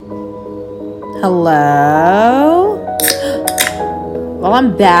Hello? Well,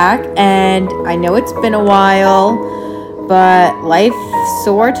 I'm back, and I know it's been a while, but life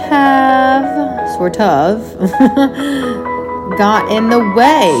sort of got in the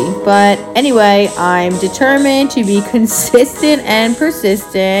way. But anyway, I'm determined to be consistent and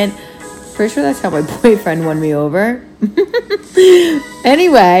persistent. Pretty sure that's how my boyfriend won me over.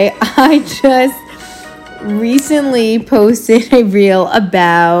 Anyway, I just recently posted a reel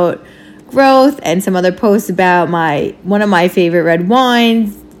about growth and some other posts about one of my favorite red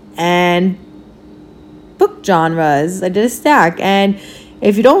wines and book genres. I did a stack, and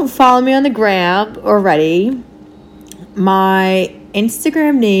if you don't follow me on the gram already, my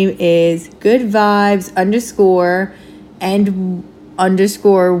Instagram name is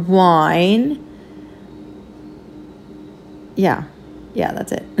goodvibes_and_wine. Yeah,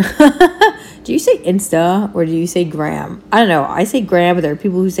 that's it. Do you say Insta or do you say gram? I don't know. I say gram, but there are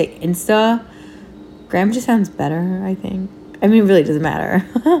people who say Insta. Gram just sounds better, I think. I mean, it really doesn't matter.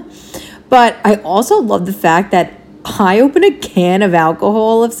 But I also love the fact that I open a can of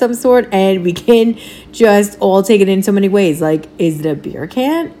alcohol of some sort and we can just all take it in so many ways. Like, is it a beer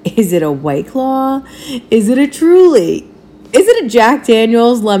can? Is it a White Claw? Is it a Truly? Is it a Jack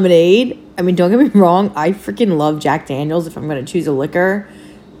Daniel's lemonade? I mean, don't get me wrong. I freaking love Jack Daniel's if I'm going to choose a liquor.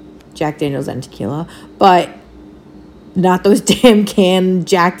 Jack Daniel's and tequila. But not those damn canned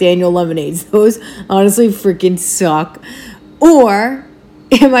Jack Daniel lemonades. Those honestly freaking suck. Or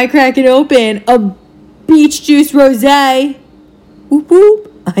am I cracking open a beach juice rosé? Whoop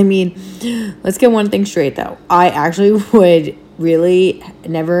whoop. I mean, let's get one thing straight though. I actually would really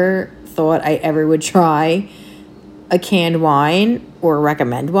never thought I ever would try a canned wine or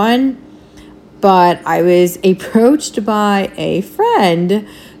recommend one. But I was approached by a friend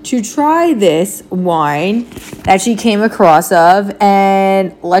to try this wine that she came across of,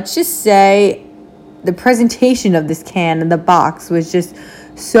 and let's just say the presentation of this can in the box was just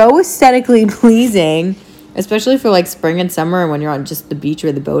so aesthetically pleasing, especially for like spring and summer when you're on just the beach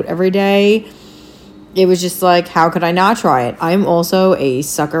or the boat every day. It was just like, how could I not try it? I'm also a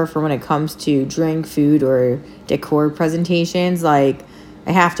sucker for when it comes to drink, food, or decor presentations. Like,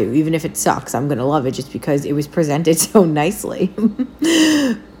 I have to, even if it sucks, I'm gonna love it just because it was presented so nicely.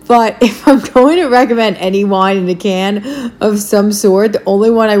 But if I'm going to recommend any wine in a can of some sort, the only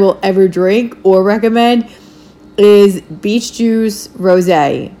one I will ever drink or recommend is Beach Juice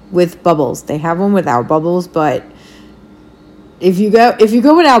Rosé with bubbles. They have one without bubbles, but if you go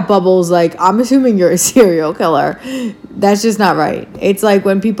without bubbles, like, I'm assuming you're a serial killer. That's just not right. It's like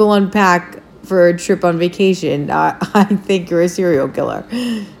when people unpack for a trip on vacation, I think you're a serial killer.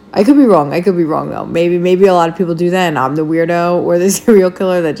 I could be wrong though. Maybe a lot of people do that and I'm the weirdo or the serial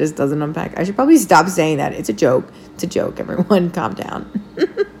killer that just doesn't unpack. I should probably stop saying that. It's a joke, everyone. Calm down.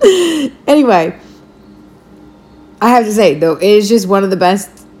 Anyway, I have to say though, it is just one of the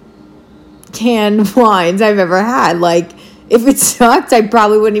best canned wines I've ever had. Like, if it sucked, I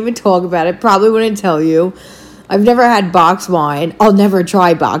probably wouldn't even talk about it, probably wouldn't tell you. I've never had box wine. I'll never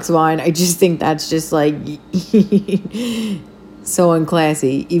try box wine. I just think that's just like so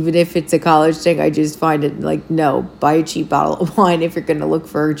unclassy. Even if it's a college thing, I just find it like, no, buy a cheap bottle of wine. If you're going to look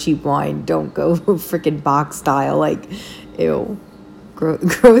for cheap wine, don't go freaking box style. Like, ew.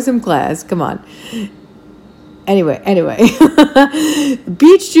 Grow some class. Come on. Anyway.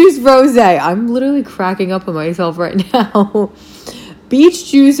 Beach Juice Rosé. I'm literally cracking up on myself right now.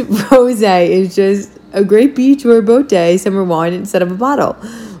 Beach Juice Rosé is just a great beach or a boat day summer wine instead of a bottle.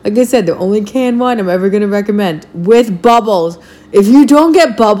 Like I said, the only canned wine I'm ever going to recommend with bubbles. If you don't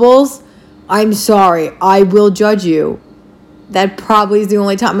get bubbles, I'm sorry. I will judge you. That probably is the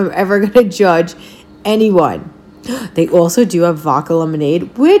only time I'm ever going to judge anyone. They also do have vodka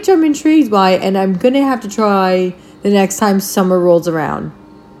lemonade, which I'm intrigued by, and I'm going to have to try the next time summer rolls around.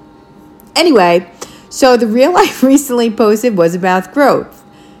 Anyway, so the reel I recently posted was about growing.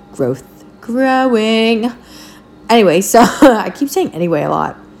 Anyway, so I keep saying anyway a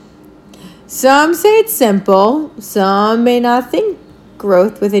lot. Some say it's simple. Some may not think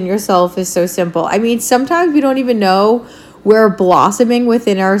growth within yourself is so simple. I mean, sometimes we don't even know we're blossoming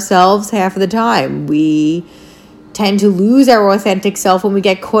within ourselves half of the time. We tend to lose our authentic self when we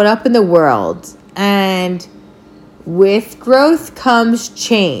get caught up in the world. And with growth comes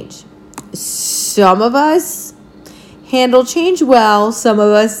change. Some of us handle change well, some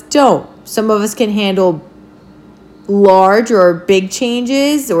of us don't. Some of us can handle large or big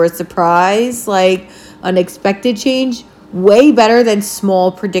changes or surprise, like unexpected change, way better than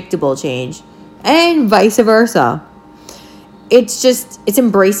small, predictable change, and vice versa. It's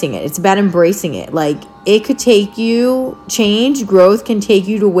embracing it. It's about embracing it. Like, it could take you, change, growth can take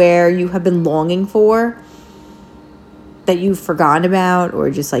you to where you have been longing for, that you've forgotten about or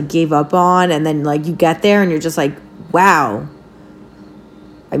just like gave up on, and then like you get there and you're just like, wow,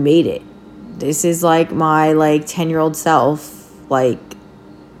 I made it. This is like my like 10-year-old self, like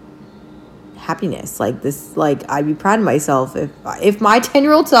happiness. Like this, like I'd be proud of myself if my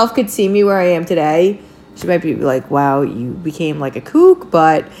 10-year-old self could see me where I am today. She might be like, wow, you became like a kook,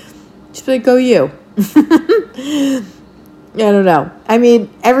 but she'd be like, go you. I don't know. I mean,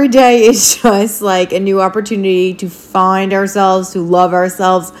 every day is just like a new opportunity to find ourselves, to love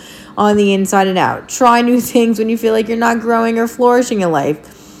ourselves on the inside and out. Try new things when you feel like you're not growing or flourishing in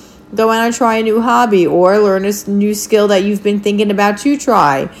life. Go out and try a new hobby or learn a new skill that you've been thinking about to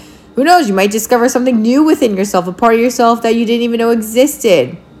try. Who knows? You might discover something new within yourself, a part of yourself that you didn't even know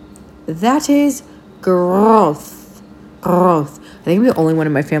existed. That is growth. Growth. I think I'm the only one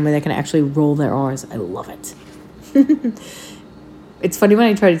in my family that can actually roll their R's. I love it. It's funny when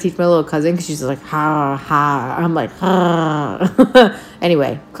I try to teach my little cousin because she's like, ha, ha. I'm like, ha.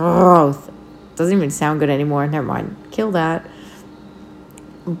 Anyway, growth. Doesn't even sound good anymore. Never mind. Kill that.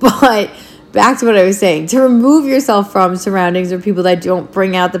 But back to what I was saying. To remove yourself from surroundings or people that don't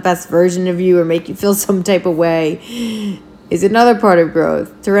bring out the best version of you or make you feel some type of way is another part of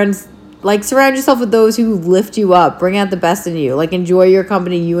growth. Surround yourself with those who lift you up, bring out the best in you. Like, enjoy your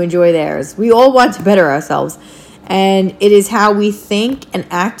company, you enjoy theirs. We all want to better ourselves, and it is how we think and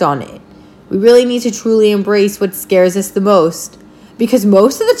act on it. We really need to truly embrace what scares us the most, because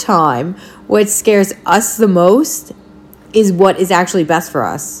most of the time, what scares us the most is what is actually best for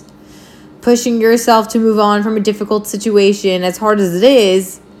us. Pushing yourself to move on from a difficult situation, as hard as it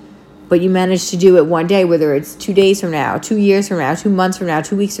is, but you manage to do it one day, whether it's 2 days from now, 2 years from now, 2 months from now,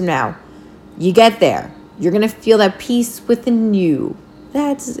 2 weeks from now. You get there. You're going to feel that peace within you.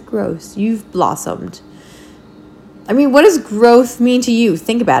 That's growth. You've blossomed. I mean, what does growth mean to you?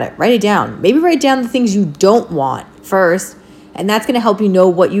 Think about it. Write it down. Maybe write down the things you don't want first, and that's going to help you know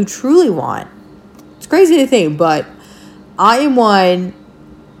what you truly want. It's crazy to think, but I am one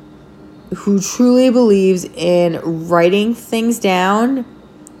who truly believes in writing things down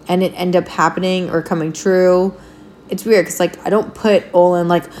and it end up happening or coming true. It's weird because, like, I don't put all in,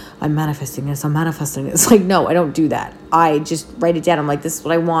 like, I'm manifesting this. Like, no, I don't do that. I just write it down. I'm like, this is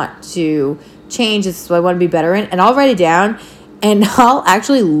what I want to change. This is what I want to be better in. And I'll write it down, and I'll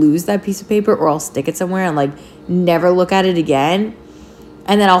actually lose that piece of paper, or I'll stick it somewhere and, like, never look at it again.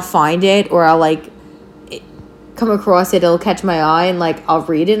 And then I'll find it, or I'll, like, come across it. It'll catch my eye, and, like, I'll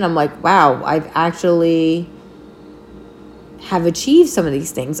read it, and I'm like, wow, I've actually have achieved some of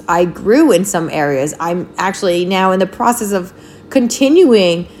these things. I grew in some areas. I'm actually now in the process of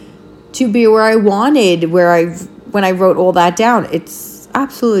continuing to be where I wanted, when I wrote all that down. It's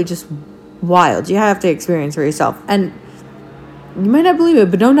absolutely just wild. You have to experience for yourself. And you might not believe it,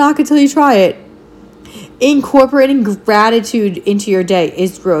 but don't knock until you try it. Incorporating gratitude into your day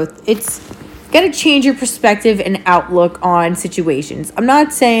is growth. It's got to change your perspective and outlook on situations. I'm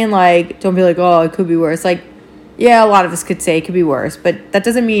not saying, like, don't be like, oh, it could be worse. Like, yeah, a lot of us could say it could be worse, but that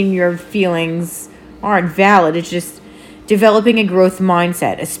doesn't mean your feelings aren't valid. It's just developing a growth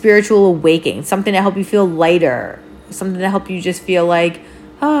mindset, a spiritual awakening, something to help you feel lighter, something to help you just feel like,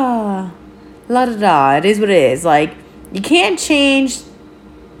 la da da, it is what it is. Like, you can't change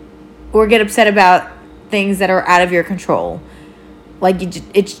or get upset about things that are out of your control. Like,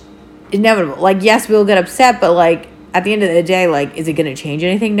 it's inevitable. Like, yes, we'll get upset, but, like, at the end of the day, like, is it going to change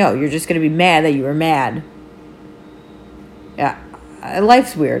anything? No, you're just going to be mad that you were mad. Yeah,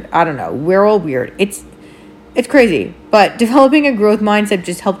 life's weird. I don't know. We're all weird. It's crazy. But developing a growth mindset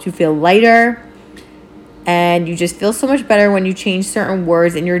just helps you feel lighter. And you just feel so much better when you change certain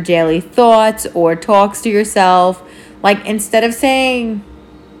words in your daily thoughts or talks to yourself. Like, instead of saying,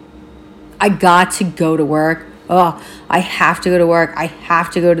 I got to go to work. Oh, I have to go to work. I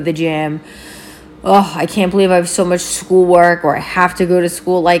have to go to the gym. Oh, I can't believe I have so much schoolwork, or I have to go to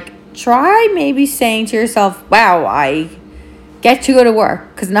school. Like, try maybe saying to yourself, wow, I get to go to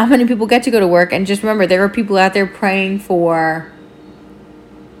work, because not many people get to go to work. And just remember, there are people out there praying for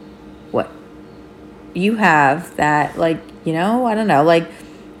what you have that, like, you know, I don't know, like,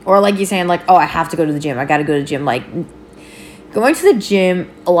 or like you saying, like, oh, I have to go to the gym. I got to go to the gym. Like, going to the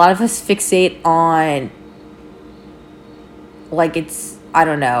gym, a lot of us fixate on, like, it's, I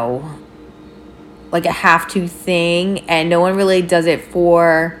don't know, like a have to thing, and no one really does it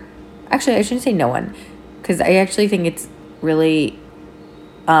for, actually, I shouldn't say no one, because I actually think it's really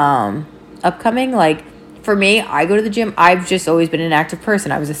upcoming. Like, for me, I go to the gym. I've just always been an active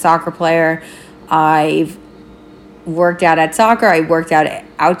person. I was a soccer player. I've worked out at soccer. I worked out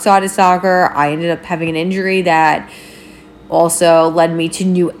outside of soccer. I ended up having an injury that also led me to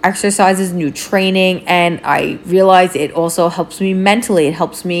new exercises, new training, and I realized it also helps me mentally. It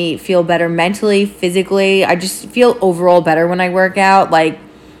helps me feel better mentally, physically. I just feel overall better when I work out. Like,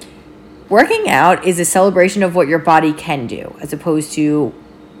 working out is a celebration of what your body can do, as opposed to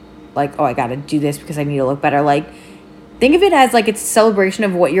like, oh, I gotta do this because I need to look better. Like, think of it as like it's a celebration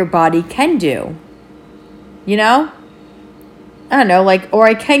of what your body can do. You know? I don't know, like, or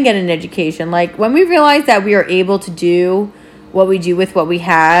I can get an education. Like, when we realize that we are able to do what we do with what we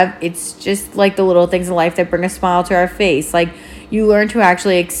have, it's just like the little things in life that bring a smile to our face. Like, you learn to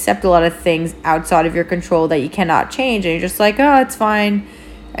actually accept a lot of things outside of your control that you cannot change, and you're just like, oh, it's fine.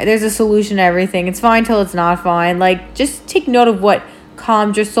 There's a solution to everything. It's fine till it's not fine. Like, just take note of what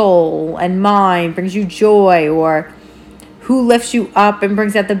calms your soul and mind, brings you joy, or who lifts you up and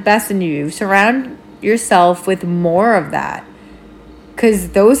brings out the best in you. Surround yourself with more of that. Because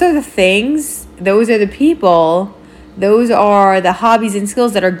those are the things, those are the people, those are the hobbies and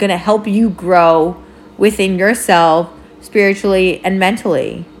skills that are going to help you grow within yourself, spiritually and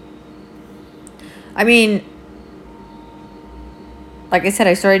mentally. I mean, like I said,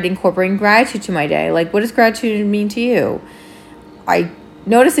 I started incorporating gratitude to my day. Like, what does gratitude mean to you? I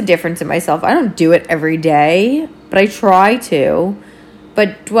notice a difference in myself. I don't do it every day, but I try to.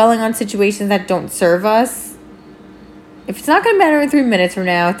 But dwelling on situations that don't serve us, if it's not going to matter in 3 minutes from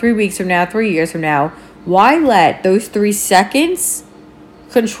now, 3 weeks from now, 3 years from now, why let those 3 seconds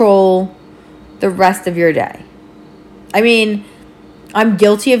control the rest of your day? I mean, I'm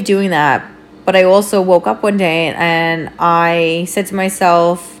guilty of doing that, but I also woke up one day and I said to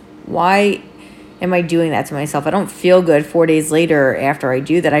myself, why am I doing that to myself? I don't feel good 4 days later after I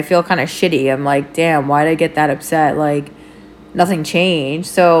do that. I feel kind of shitty. I'm like, damn, why did I get that upset? Like, nothing changed.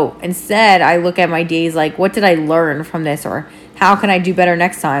 So instead, I look at my days like, what did I learn from this? Or how can I do better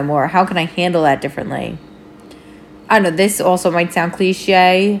next time? Or how can I handle that differently? I don't know, this also might sound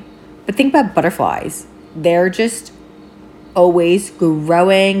cliche, but think about butterflies. They're just always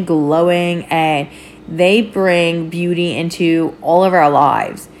growing, glowing, and they bring beauty into all of our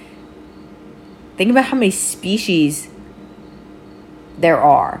lives. Think about how many species there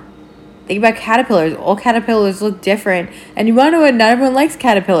are. Think about caterpillars. All caterpillars look different. And you want to know what? Not everyone likes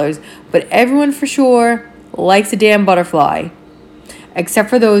caterpillars, but everyone for sure likes a damn butterfly. Except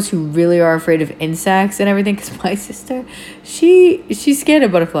for those who really are afraid of insects and everything. Because my sister, she's scared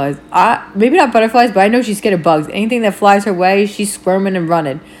of butterflies. Maybe not butterflies, but I know she's scared of bugs. Anything that flies her way, she's squirming and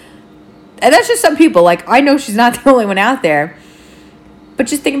running. And that's just some people. Like, I know she's not the only one out there. But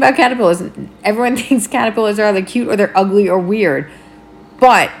just think about caterpillars. Everyone thinks caterpillars are either cute or they're ugly or weird.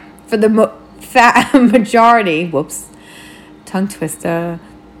 But for the majority, whoops, tongue twister,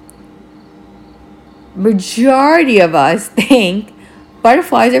 majority of us think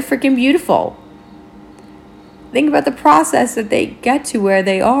butterflies are freaking beautiful. Think about the process that they get to where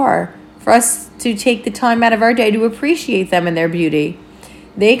they are for us to take the time out of our day to appreciate them and their beauty.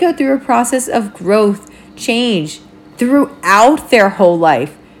 They go through a process of growth, change throughout their whole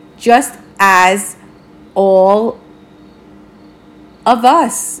life, just as all of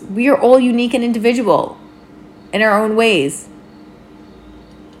us. We are all unique and individual in our own ways.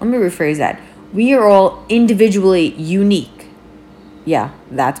 Let me rephrase that. We are all individually unique. Yeah,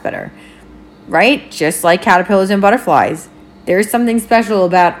 that's better. Right? Just like caterpillars and butterflies. There's something special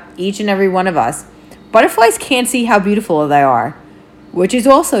about each and every one of us. Butterflies can't see how beautiful they are, which is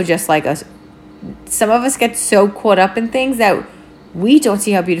also just like us. Some of us get so caught up in things that we don't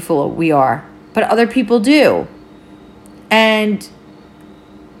see how beautiful we are, but other people do. And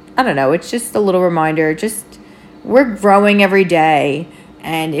I don't know, it's just a little reminder. Just, we're growing every day.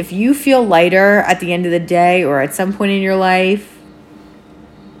 And if you feel lighter at the end of the day or at some point in your life,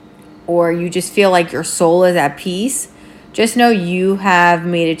 or you just feel like your soul is at peace, just know you have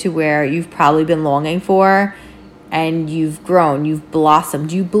made it to where you've probably been longing for, and you've grown, you've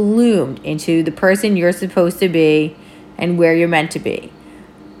blossomed, you bloomed into the person you're supposed to be and where you're meant to be.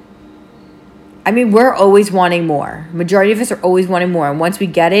 I mean, we're always wanting more. Majority of us are always wanting more. And once we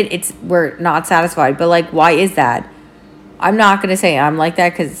get it, we're not satisfied. But like, why is that? I'm not going to say I'm like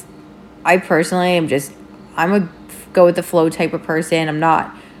that, because I personally am I'm a go with the flow type of person. I'm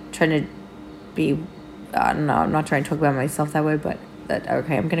not trying to be, I don't know, I'm not trying to talk about myself that way, but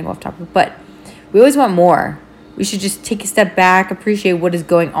okay, I'm getting off topic. But we always want more. We should just take a step back, appreciate what is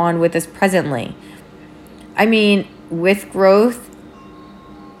going on with us presently. I mean, with growth,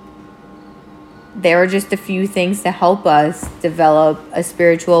 there are just a few things to help us develop a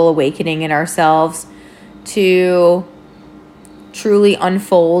spiritual awakening in ourselves to truly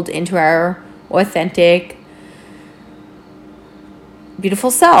unfold into our authentic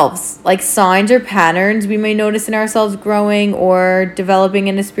beautiful selves. Like signs or patterns we may notice in ourselves growing or developing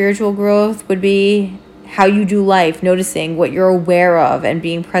into spiritual growth would be how you do life, noticing what you're aware of and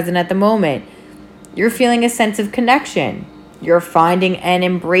being present at the moment. You're feeling a sense of connection. You're finding and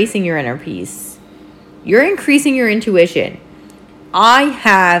embracing your inner peace. You're increasing your intuition. I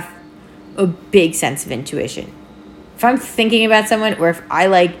have a big sense of intuition. If I'm thinking about someone, or if I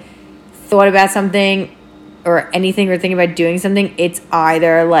like thought about something or anything, or thinking about doing something, it's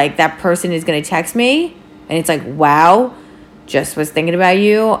either like that person is going to text me and it's like, wow, just was thinking about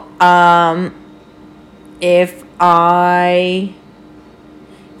you. If I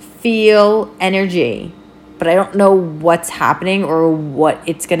feel energy, but I don't know what's happening or what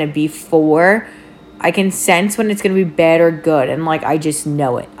it's going to be for, I can sense when it's going to be bad or good. And like, I just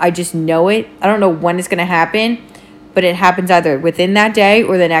know it. I just know it. I don't know when it's going to happen, but it happens either within that day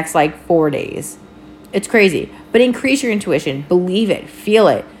or the next like 4 days. It's crazy. But increase your intuition. Believe it. Feel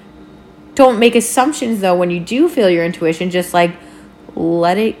it. Don't make assumptions though when you do feel your intuition. Just like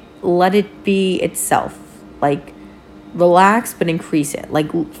let it be itself. Like relax, but increase it.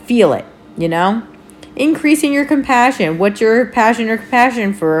 Like feel it, you know? Increasing your compassion. What's your passion or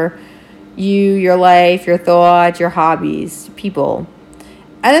compassion for you, your life, your thoughts, your hobbies, people?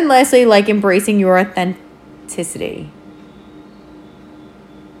 And then lastly, like embracing your authenticity.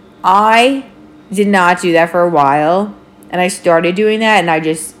 I did not do that for a while, and I started doing that, and I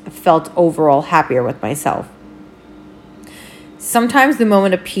just felt overall happier with myself. Sometimes the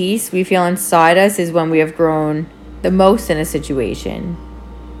moment of peace we feel inside us is when we have grown the most in a situation.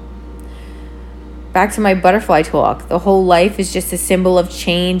 Back to my butterfly talk. The whole life is just a symbol of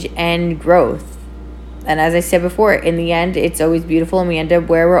change and growth. And as I said before, in the end, it's always beautiful and we end up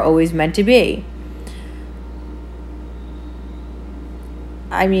where we're always meant to be.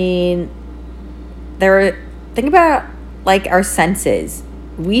 I mean, think about like our senses.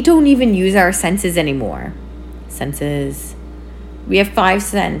 We don't even use our senses anymore. Senses. We have 5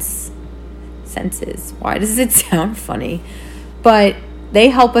 senses. Why does it sound funny? But they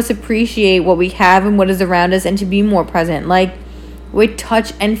help us appreciate what we have and what is around us and to be more present. Like with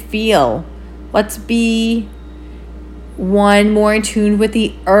touch and feel. Let's be one more in tune with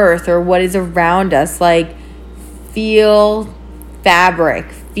the earth or what is around us. Like feel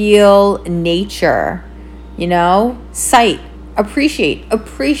fabric, feel nature, you know? Sight, appreciate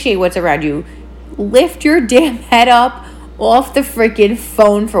what's around you. Lift your damn head up off the freaking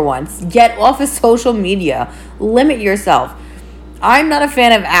phone for once. Get off of social media. Limit yourself. I'm not a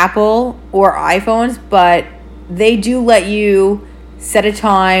fan of Apple or iPhones, but they do let you set a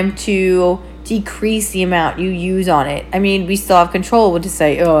time to decrease the amount you use on it. I mean, we still have control to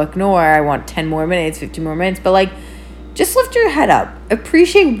say, oh, ignore, I want 10 more minutes, 15 more minutes. But like, just lift your head up.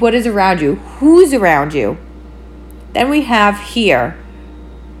 Appreciate what is around you. Who's around you? Then we have hearing,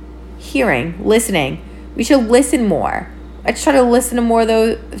 listening. We should listen more. I try to listen to more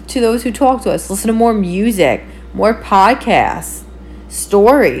to those who talk to us. Listen to more music, more podcasts,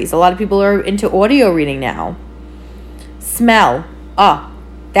 stories. A lot of people are into audio reading now. Smell.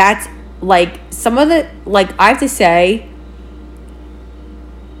 That's like some of the, like I have to say,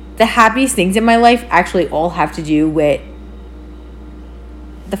 the happiest things in my life actually all have to do with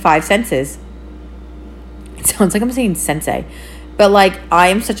the 5 senses. It sounds like I'm saying sensei. But like, I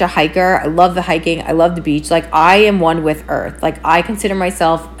am such a hiker. I love the hiking. I love the beach. Like, I am one with earth. Like, I consider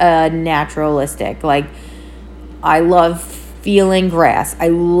myself a naturalistic. Like, I love feeling grass. I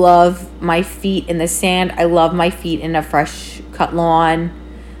love my feet in the sand. I love my feet in a fresh cut lawn.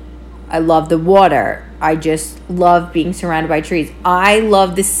 I love the water. I just love being surrounded by trees. I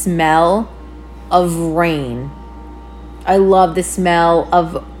love the smell of rain. I love the smell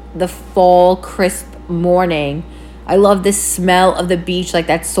of the fall crisp morning. I love the smell of the beach, like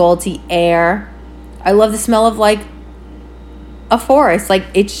that salty air. I love the smell of like a forest. Like,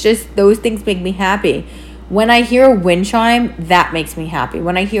 it's just, those things make me happy. When I hear a wind chime, that makes me happy.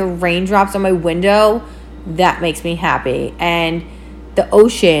 When I hear raindrops on my window, that makes me happy. And the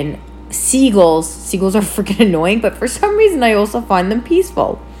ocean, seagulls are freaking annoying, but for some reason I also find them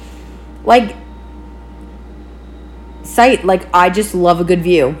peaceful. Like, sight, like, I just love a good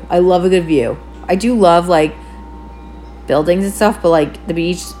view. I love a good view. I do love like buildings and stuff, but like the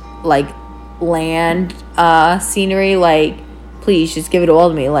beach, like land, scenery, like, please just give it all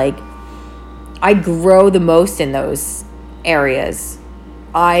to me. Like, I grow the most in those areas.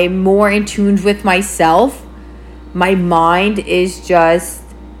 I'm more in tune with myself. My mind is just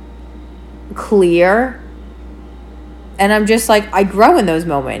clear. And I'm just like, I grow in those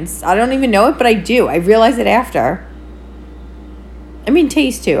moments. I don't even know it, but I do. I realize it after. I mean,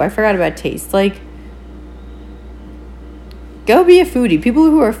 taste too. I forgot about taste. Like, Go be a foodie. People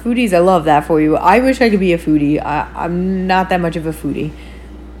who are foodies, I love that for you. I wish I could be a foodie. I'm not that much of a foodie.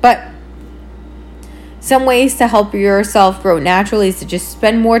 But some ways to help yourself grow naturally is to just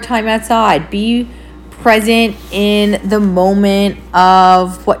spend more time outside. Be present in the moment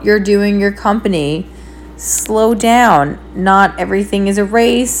of what you're doing, your company. Slow down. Not everything is a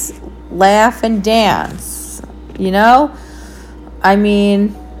race. Laugh and dance. You know? I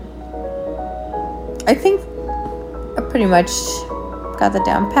mean, I think I pretty much got that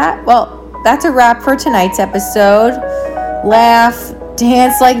down pat. Well, that's a wrap for tonight's episode. Laugh,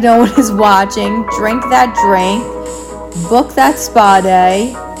 dance like no one is watching, drink that drink, book that spa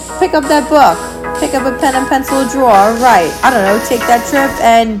day, pick up that book, pick up a pen and pencil drawer, right? I don't know, take that trip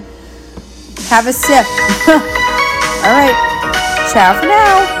and have a sip. All right, ciao for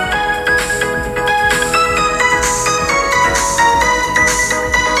now.